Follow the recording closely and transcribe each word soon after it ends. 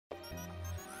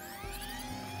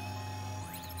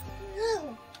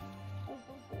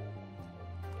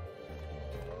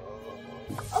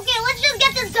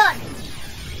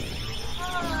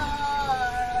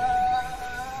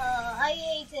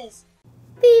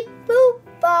beep boop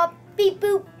bop beep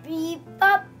boop beep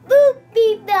bop boop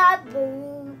beep bop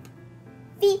boop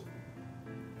beep.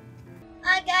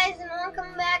 Hi guys, and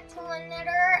welcome back to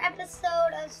another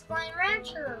episode of Slime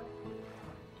Rancher.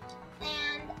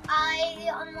 And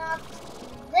I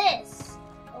unlocked this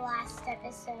last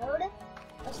episode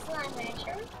of Slime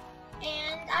Rancher,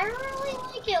 and I really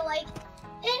like it. Like,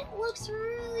 it looks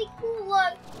really cool.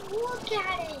 Look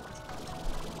at it.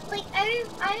 Like, I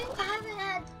haven't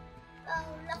had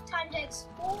enough time to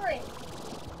explore it,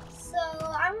 so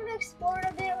I'm gonna explore it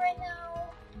a bit right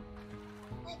now.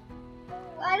 Like,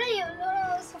 I didn't even know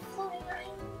there was a floating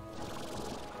island.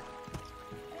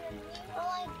 And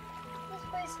like, this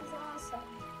place is awesome.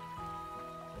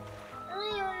 I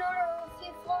didn't even know there were a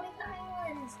few floating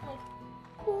islands. Like,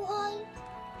 cool height.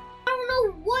 I don't know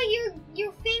what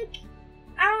you think.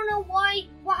 I don't know why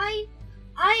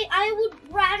I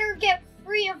would rather get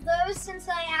 3 of those, since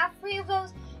I have 3 of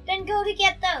those, than go to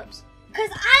get those. Because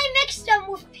I mixed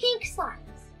them with pink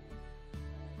slimes.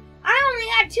 I only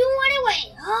had 2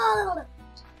 anyway. Oh.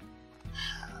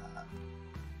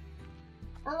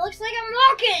 It looks like I'm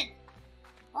walking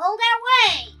all that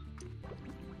way.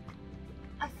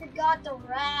 I forgot the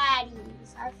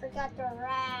raddies. I forgot the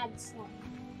rad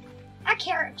slime. That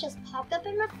carrot just popped up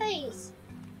in my face.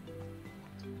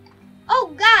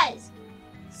 Oh, guys.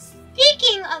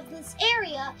 Speaking of this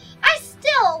area, I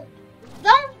still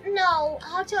don't know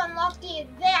how to unlock the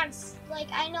advanced.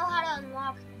 Like, I know how to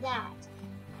unlock that,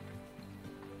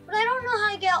 but I don't know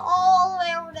how to get all the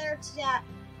way over there to that.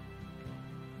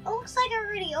 It looks like I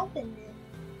already opened it.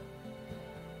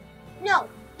 No,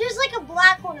 there's like a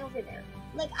black one over there.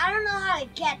 Like, I don't know how to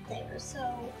get there,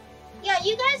 so yeah,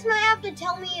 you guys might have to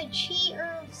tell me a cheat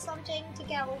or something to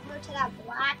get over to that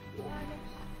black one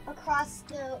across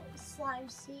the slime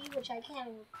sea, which I can't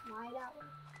even fly that way.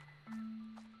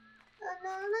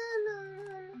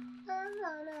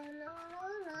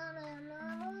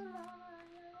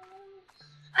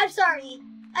 I'm sorry.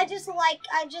 I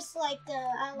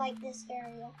like this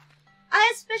area.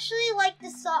 I especially like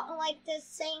the song, like the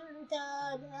sing, the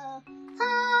ha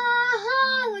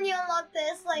ha when you unlock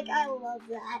this. Like, I love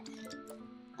that.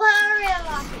 But I already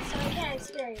unlocked it, so I can't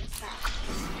experience that.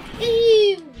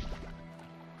 Ew.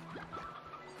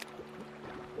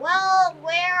 Well,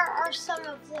 where are some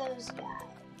of those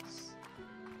guys?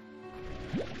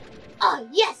 Oh,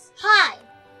 yes! Hi!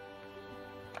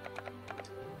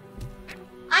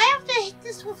 I have to hit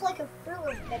this with like a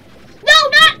fruit bit. No,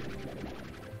 not!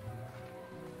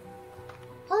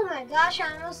 Oh my gosh,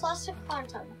 I almost lost a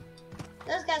quantum.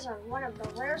 Those guys are one of the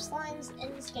rare slimes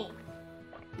in this game.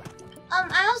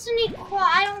 I also need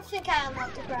I don't think I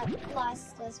unlocked the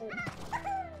glass desert.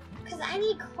 Because I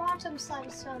need quantum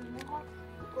slimes to unlock.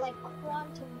 Like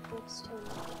quantum books to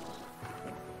unlock.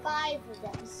 5 of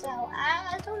them, so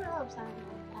I don't know if I'm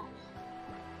like that.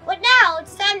 But now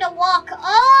it's time to walk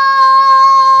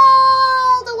all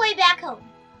the way back home,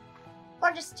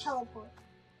 or just teleport.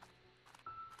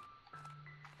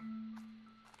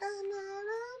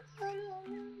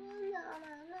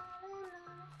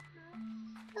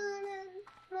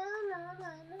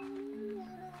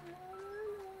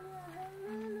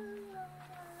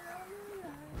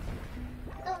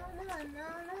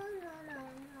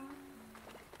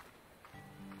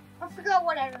 I forgot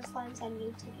what other slimes I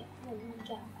need to get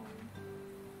home.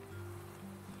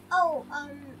 Oh,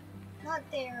 not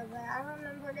there, but I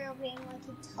remember there being like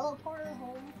a teleporter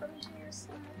home from here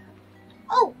somewhere.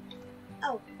 Oh,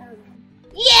 there we go.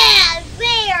 Yeah,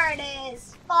 there it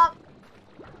is. Fuck.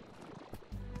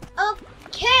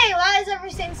 Okay, why is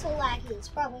everything so laggy? It's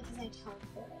probably because I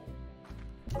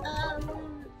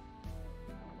teleported.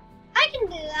 I can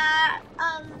do that.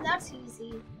 That's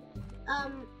easy.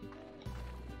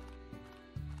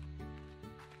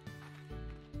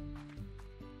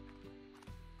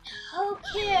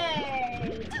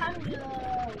 Okay, time to go.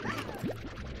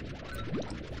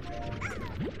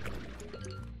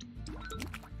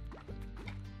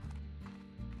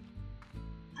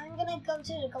 I'm gonna go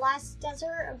to the glass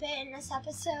desert a bit in this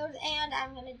episode, and I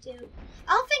don't think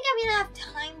I'm gonna have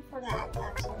time for that,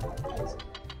 actually, because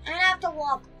I'm gonna have to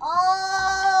walk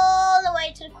all the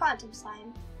way to the quantum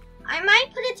slime. I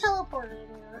might put a teleporter in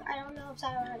there. I don't know if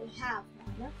I already have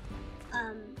one.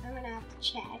 I'm gonna have to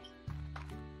check.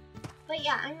 But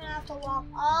yeah, I'm gonna have to walk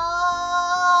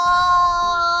all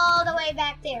the way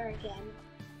back there again,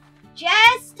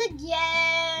 just to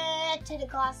get to the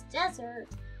glass desert,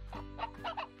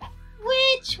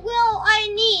 which I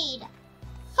need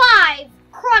 5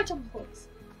 quantum books,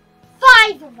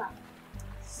 5 of them.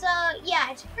 So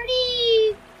yeah, it's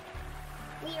pretty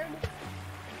weird.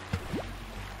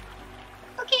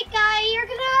 Okay, guy, you're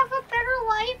gonna have a better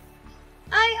life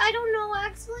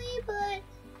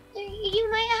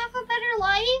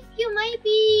you might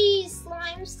be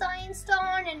slime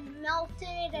sandstone and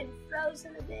melted and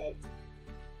frozen a bit.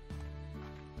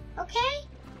 Okay?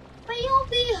 But you'll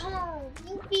be home.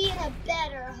 You'll be in a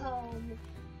better home.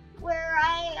 Where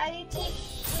where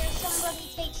somebody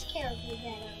takes care of you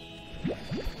better.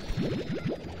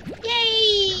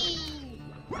 Yay!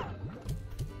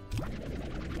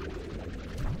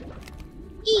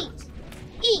 Eat!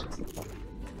 Eat!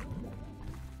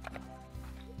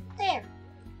 There.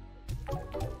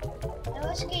 No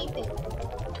escaping.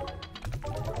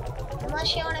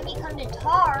 Unless you want to become the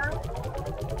tar.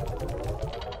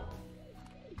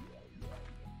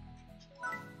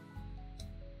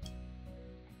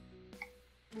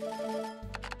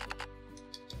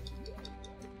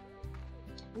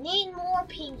 Need more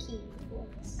pinky.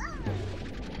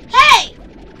 Hey!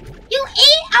 You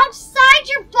ate outside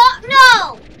your box.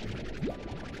 No!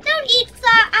 Don't eat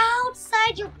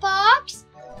outside your box.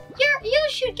 You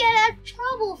should get out of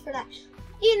trouble for that.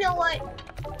 You know what?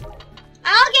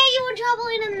 I'll get you in trouble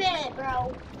in a minute,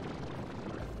 bro.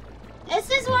 This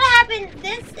is what happens.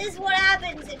 This is what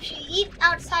happens if you eat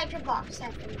outside your box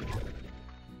after that.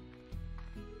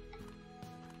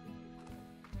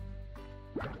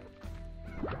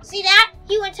 See that?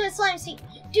 He went to a slime seat.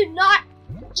 Do not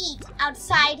eat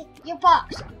outside your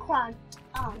box, Kron.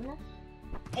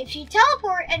 If you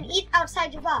teleport and eat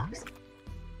outside your box,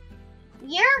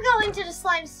 you're going to the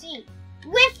slime seat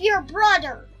with your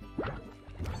brother.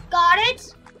 Got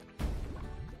it?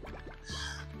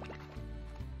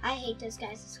 I hate those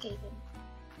guys escaping.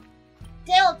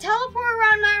 They'll teleport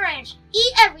around my ranch,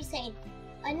 eat everything.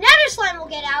 Another slime will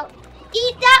get out,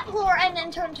 eat that floor, and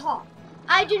then turn tall.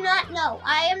 I do not know.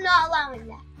 I am not allowing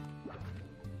that.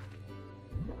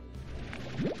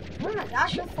 Oh my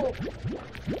gosh, you're full.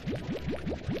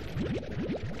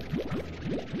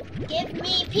 Give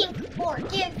me pink floor.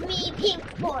 Give me pink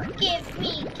floor. Give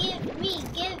me, give me,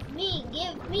 give me,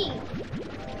 give me.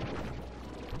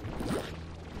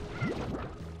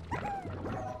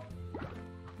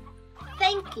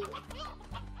 Thank you.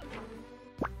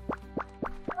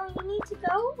 Oh, you need to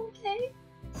go? Okay.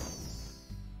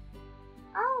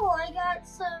 Oh, I got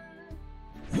some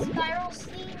spiral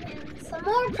steam and some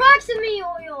more proximity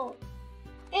oil.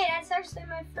 Hey, that's actually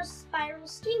my first spiral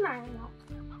steam I unlocked.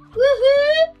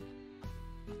 Woohoo!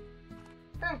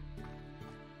 Huh.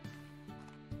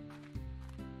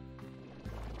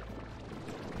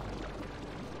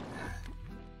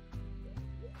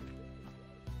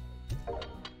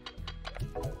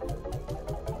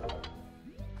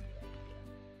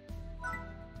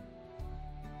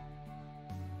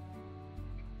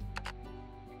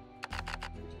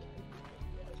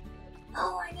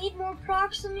 Oh, I need more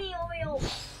proximity oil.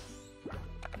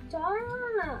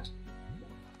 Darn.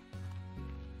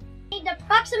 Need the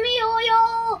proximity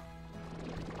oil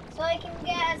so I can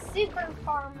get a super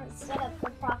farm set up for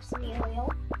proximity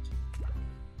oil.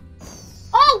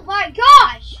 Oh my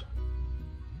gosh!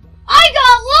 I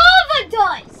got lava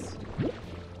dust!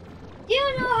 Do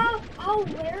you know how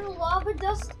rare lava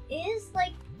dust is?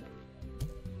 Like,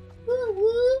 woo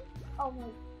woo. Oh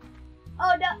my.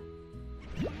 Oh no.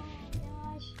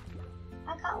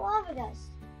 I got lava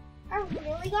dust. I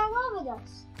really got lava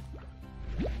dust.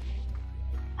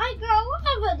 I got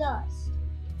lava dust.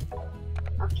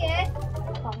 Okay.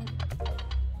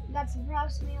 Got some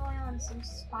proximity oil and some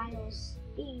spiral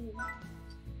steam.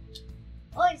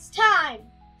 Well, it's time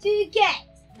to get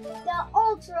the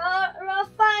ultra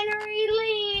refinery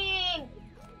link.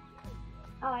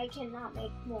 Oh, I cannot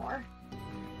make more.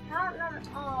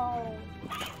 Oh.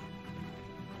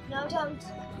 No, don't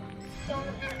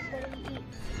anybody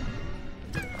eat.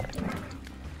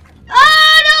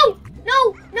 Oh, no! No,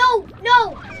 no, no!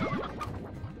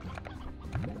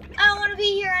 I don't want to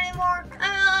be here anymore.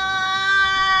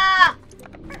 Ah!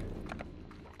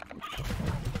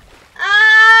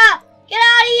 Ah! Get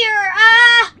out of here!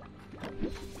 Ah!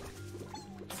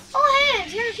 Oh, hey,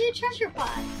 here's your treasure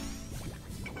pod.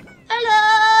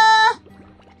 Hello!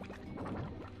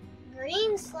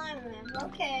 Green slime lamp,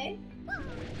 okay.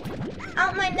 I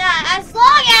don't mind that, as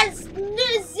long as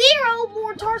 0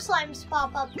 more tar slimes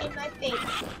pop up in my face.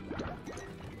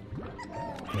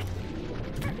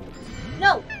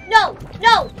 No, no,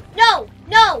 no, no,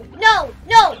 no, no,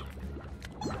 no.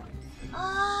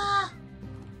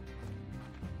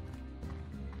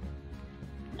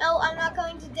 No, I'm not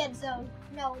going to dead zone.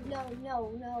 No, no,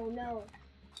 no, no, no.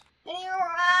 Anyway,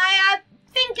 I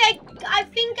think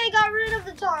I got rid of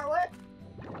the tar. What?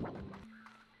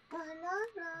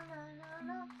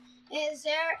 No. Is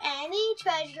there any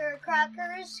treasure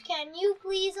crackers? Can you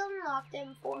please unlock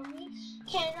them for me?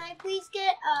 Can I please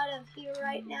get out of here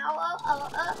right now?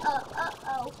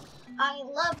 Oh. I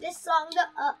love this song, the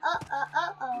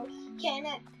oh. Can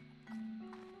I?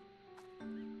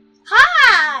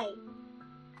 Hi!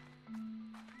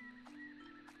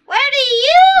 Where do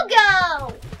you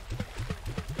go?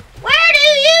 Where do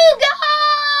you go?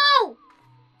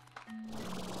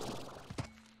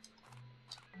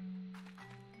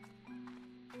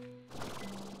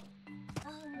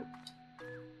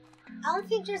 I don't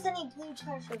think there's any blue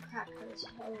treasure crackers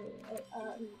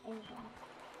in here.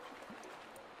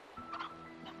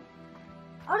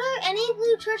 Are there any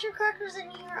blue treasure crackers in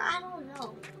here? I don't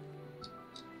know.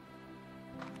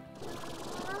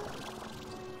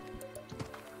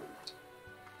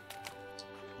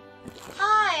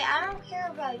 Hi, I don't care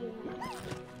about you.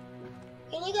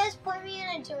 Can you guys point me in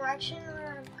a direction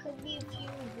where there could be a few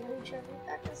blue treasure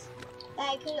crackers that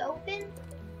I could open?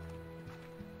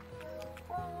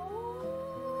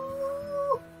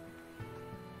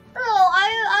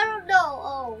 I don't know.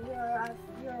 Oh,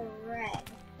 you're red.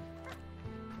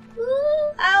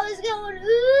 Ooh, I was going.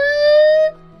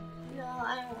 Ooh. No,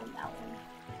 I don't want that one.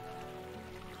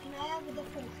 Can I have a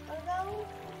different color though?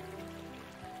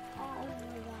 Oh, I don't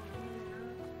know that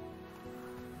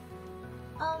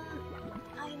one.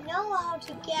 I know how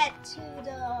to get to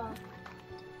the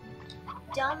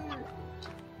dumb.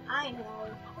 I know.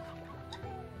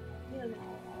 You know.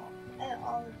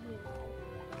 All of you know.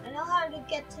 I know how to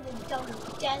get to the dumb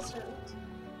desert.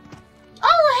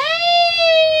 Oh,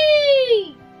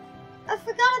 hey! I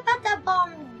forgot about that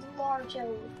bomb large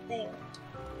over there.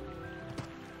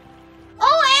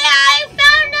 Oh, hey, I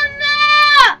found a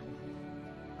map!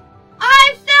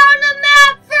 I found a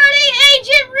map for the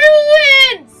ancient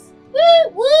ruins! Woo,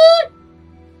 woo!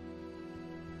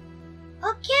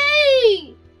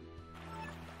 Okay!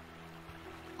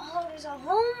 Oh, there's a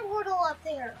home portal up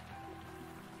there.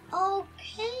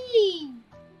 Okay.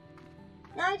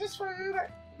 Now I just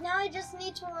remember. Now I just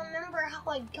need to remember how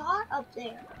I got up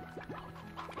there.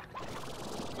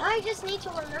 Now I just need to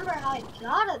remember how I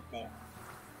got up there.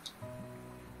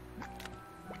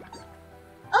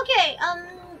 Okay.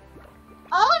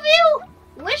 All of you,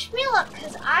 wish me luck,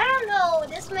 cause I don't know.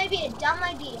 This may be a dumb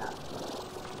idea.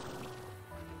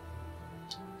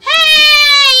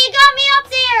 Hey, you got me up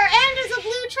there, and there's a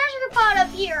blue treasure pot up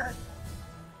here.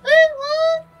 Woo!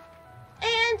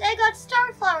 And I got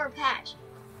Starflower Patch.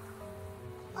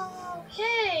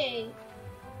 Okay.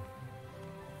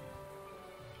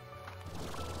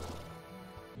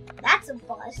 That's a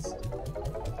bust.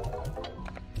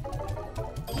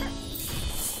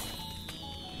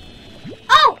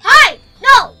 Oh, hi!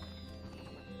 No!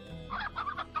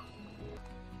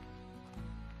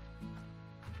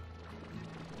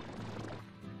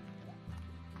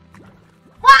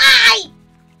 Why?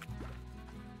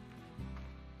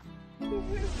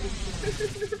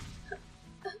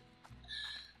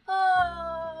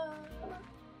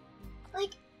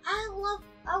 Like, I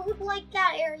would like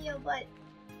that area, but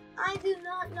I do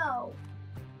not know.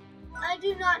 I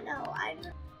do not know. I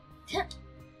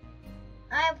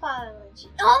apologize.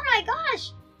 Oh my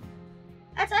gosh!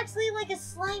 That's actually like a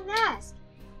slime mask.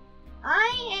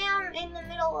 I am in the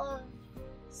middle of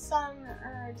some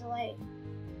like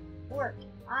work.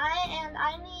 I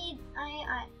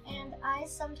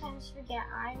sometimes forget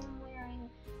I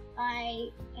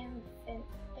am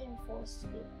forced to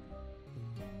be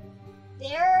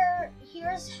there.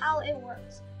 Here's how it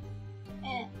works.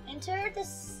 Enter the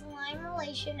slime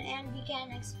relation and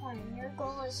begin exploring. Your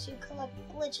goal is to collect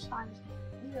glitch slimes.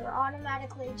 You are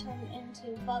automatically turned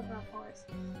into bug reports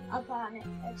upon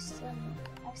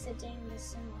exiting the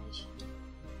simulation.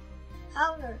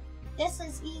 However, this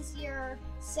is easier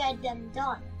said than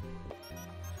done.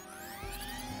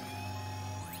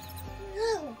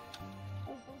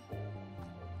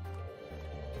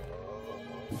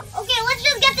 Okay, let's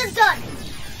just get this done.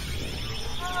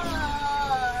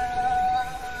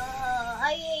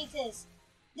 I hate this.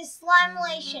 The slime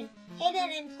relation,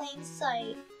 hidden in plain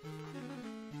sight.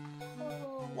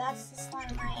 Oh, that's the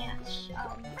slime I am.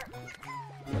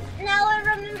 Now I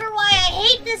remember why I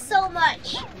hate this so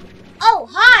much. Oh,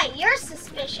 hi, you're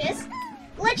suspicious.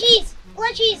 Glitchies,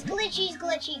 glitchies, glitchies,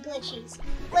 glitchy, glitchies.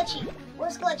 Glitchy,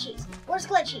 where's glitchies? Where's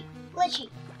glitchy? Glitchy.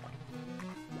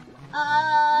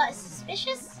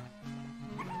 Suspicious?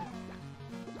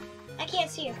 I can't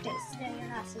see your face. No, you're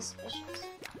not suspicious.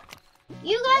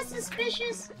 You guys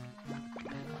suspicious?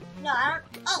 No, I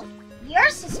don't. Oh, you're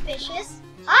suspicious.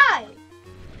 Hi.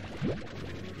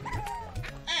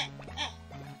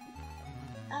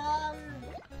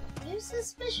 You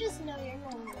suspicious? No, you're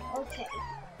normal. Okay.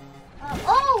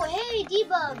 Oh, hey,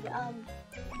 debug.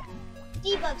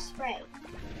 Debug spray.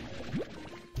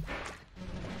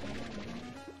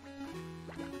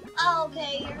 Oh,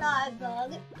 okay, you're not a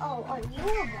bug. Oh, are you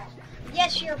a bug?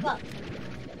 Yes, you're a bug.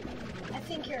 I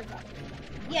think you're a bug.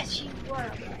 Yes, you were a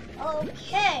bug.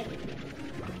 Okay.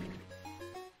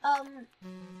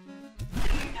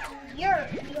 You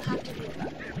have to be a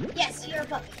bug. Yes, you're a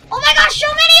bug. Oh my gosh, so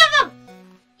many of them!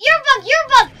 You're a bug, you're a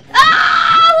bug!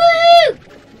 Ah, woo!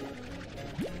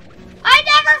 I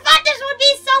never thought this would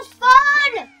be so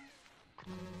fun!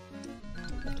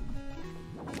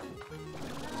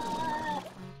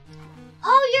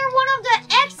 Oh, you're one of the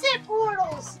exit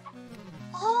portals!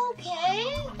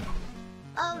 Okay.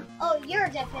 Oh, you're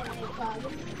definitely a bug.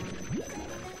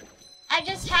 I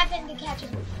just happened to catch it.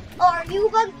 Oh, are you a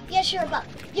bug? Yes, you're a bug.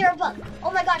 You're a bug.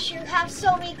 Oh my gosh, you have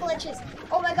so many glitches.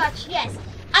 Oh my gosh, yes.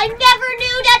 I never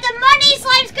knew that the money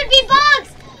slimes could be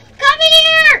bugs! Come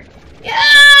here!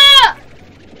 Yeah!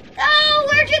 Oh,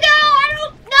 where'd you go? I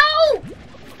don't know!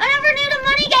 I never knew the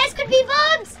money guys could be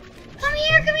bugs! Come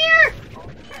here, come here!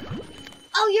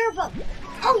 Oh, you're a bug.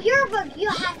 Oh, you're a bug. You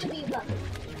have to be a bug.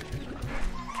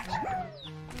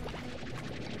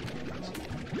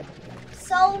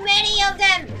 So many of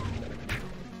them!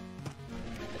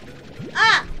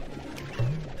 Ah!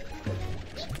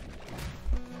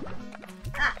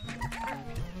 Ah!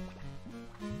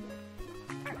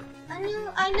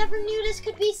 I never knew this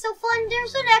could be so fun.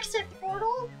 There's an exit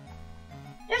portal.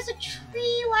 There's a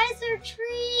tree. Why is there a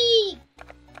tree?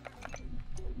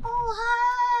 Oh,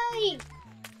 hi!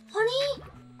 Honey?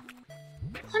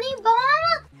 Honey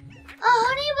bomb? A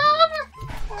honey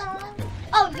bomb?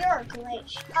 Oh, you're a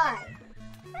glitch. Hi.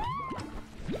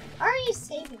 Are you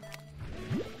saving me?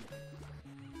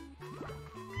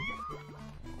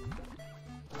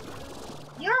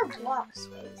 You're a block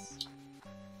space.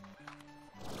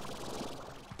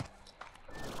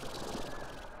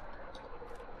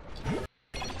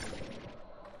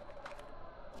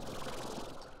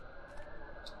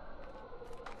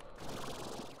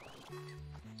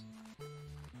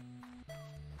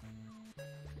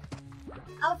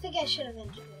 I think I should have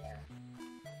entered there.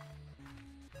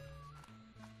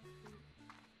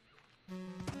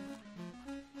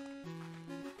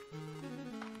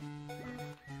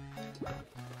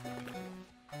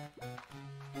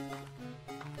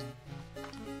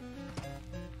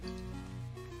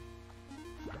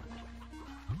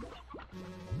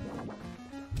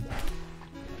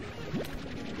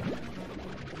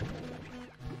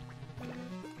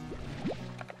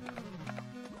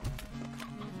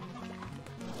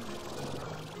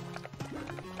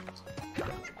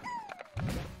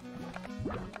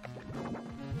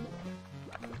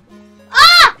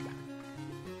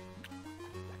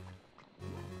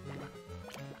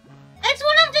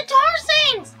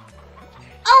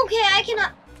 Okay, I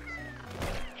cannot.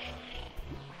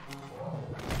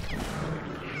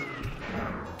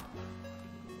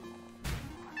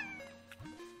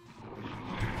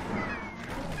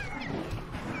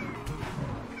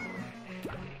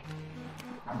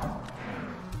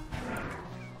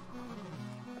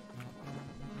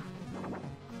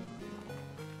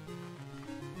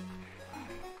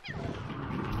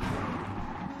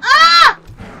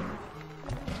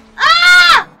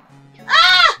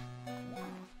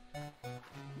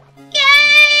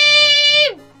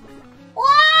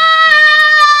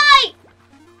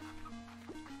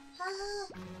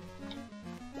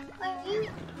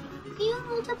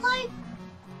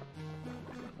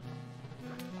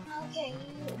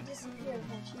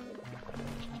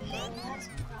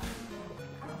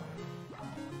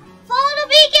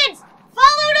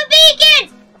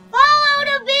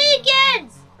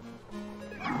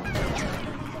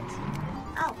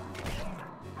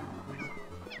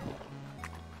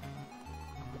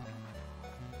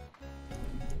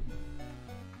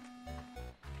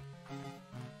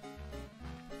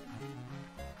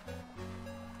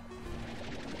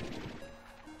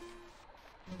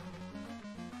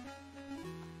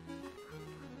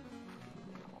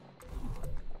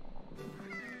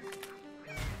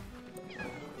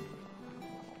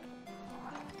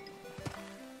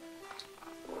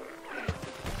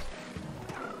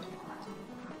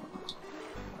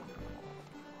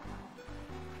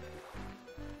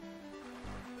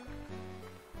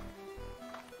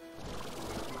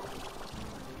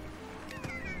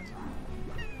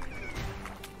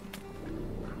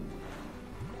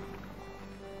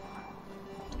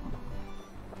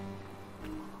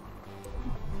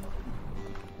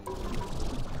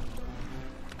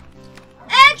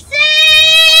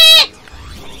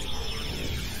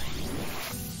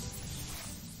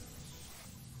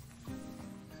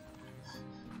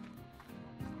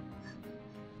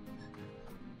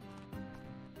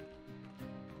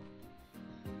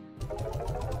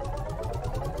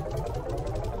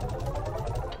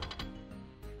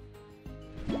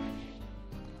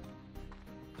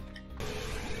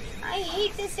 I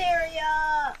hate this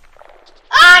area.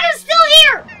 Ah, they're still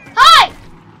here! Hi!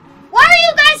 Why are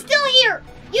you guys still here?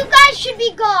 You guys should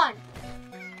be gone.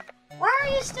 Why are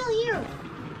you still here?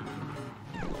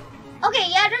 Okay,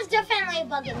 yeah, there's definitely a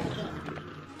bug in the game.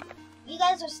 You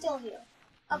guys are still here.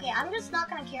 Okay, I'm just not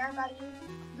gonna care about you.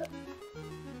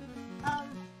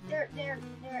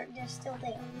 They're still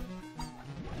there.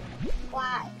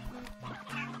 Why?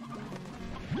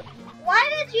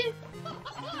 Why did you?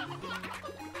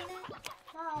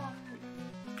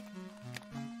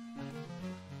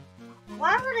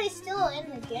 Why were they still in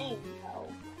the game, though?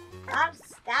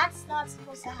 That's not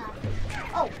supposed to happen.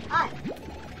 Oh, hi.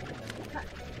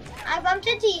 I bumped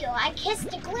into you. I kissed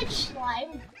a glitch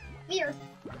slime. Weird.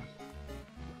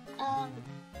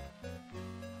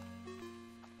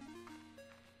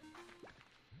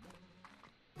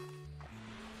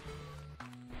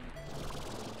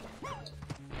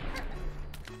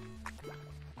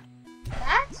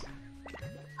 That?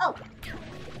 Oh.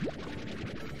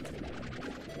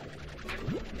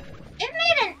 It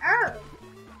made an herb.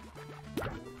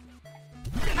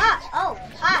 Ah, oh,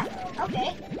 hi.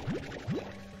 Okay.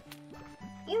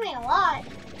 You made a lot.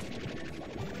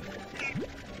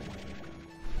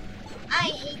 I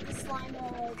hate the slime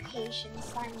location.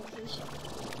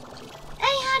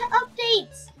 They had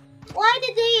updates. Why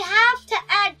did they have to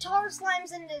add tar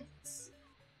slimes into this?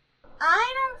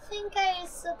 I don't think I was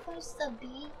supposed to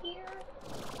be here.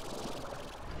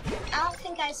 I don't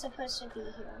think I'm supposed to be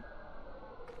here.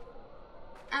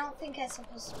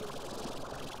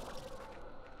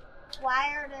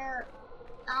 Why are there...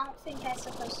 I don't think I'm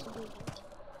supposed to be here.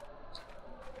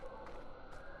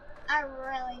 I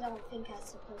really don't think I'm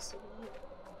supposed to be here.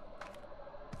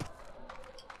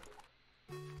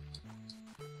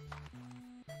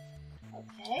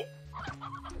 Okay.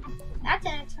 That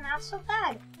didn't turn out so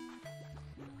bad.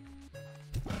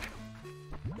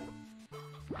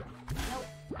 Nope.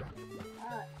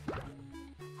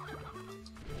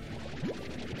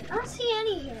 I don't see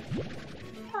any here.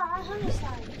 Oh, honey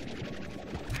slime.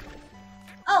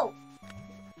 Oh.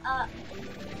 I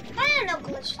didn't know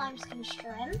glitch slimes can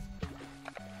strength.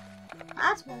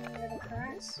 That's one weird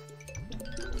occurrence.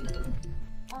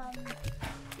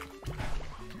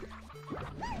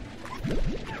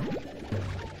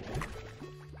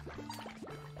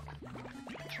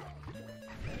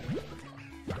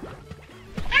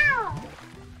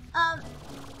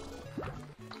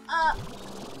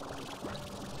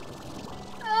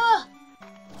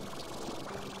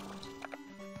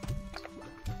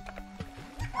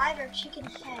 Spider chicken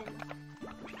hen.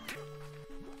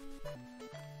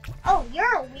 Oh,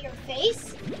 you're a weird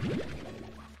face.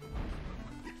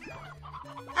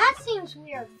 That seems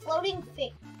weird. Floating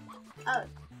face. Oh,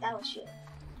 that was you.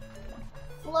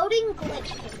 Floating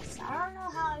glitch face. I don't know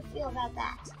how I feel about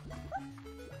that.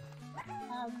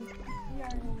 You're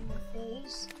a normal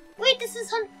face. Wait, this is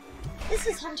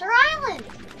Hunter Island.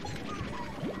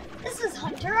 This is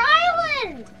Hunter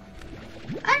Island.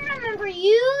 I remember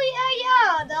you.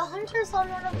 Yeah. The hunter's on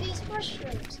one of these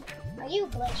mushrooms. Are you a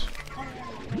glitch?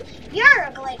 You're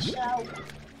a glitch, though.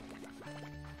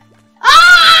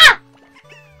 Ah!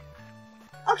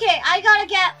 Okay, I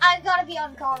gotta be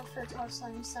on guard for tar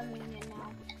slime summoning it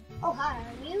now. Oh hi,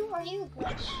 are you a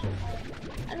glitch?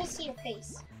 Let me see your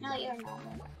face. No, you're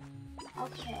normal.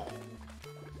 Okay.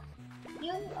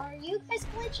 Are you guys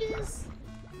glitches?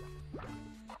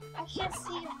 I can't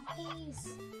see your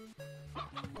face.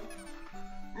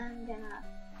 I'm gonna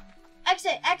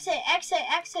exit.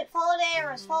 Follow the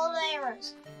arrows.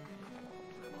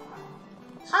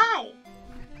 Hi.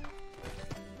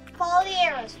 Follow the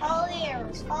arrows.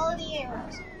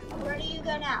 Where do you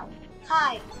go now?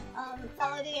 Hi.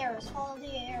 Follow the arrows.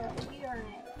 You're an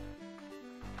arrow.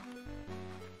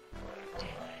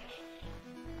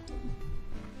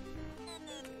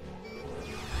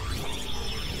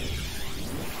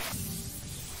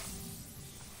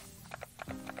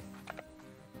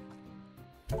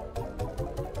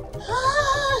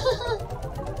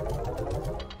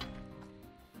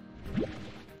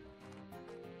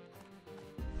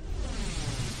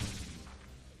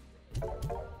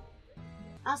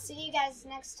 I'll see you guys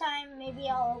next time. Maybe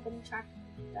I'll open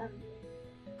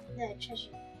the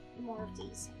treasure, more of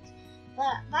these things.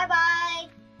 But bye.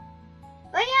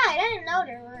 But yeah, I didn't know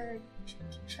there were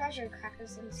treasure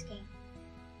crackers in this game,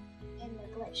 in the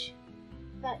glitch.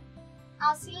 But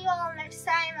I'll see you all next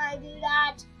time I do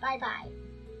that. Bye.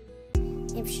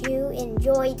 If you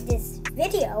enjoyed this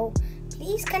video,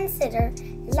 please consider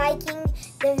liking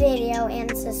the video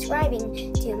and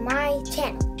subscribing to my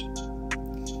channel.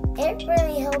 It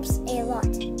really helps a lot.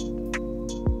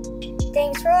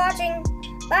 Thanks for watching.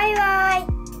 Bye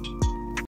bye.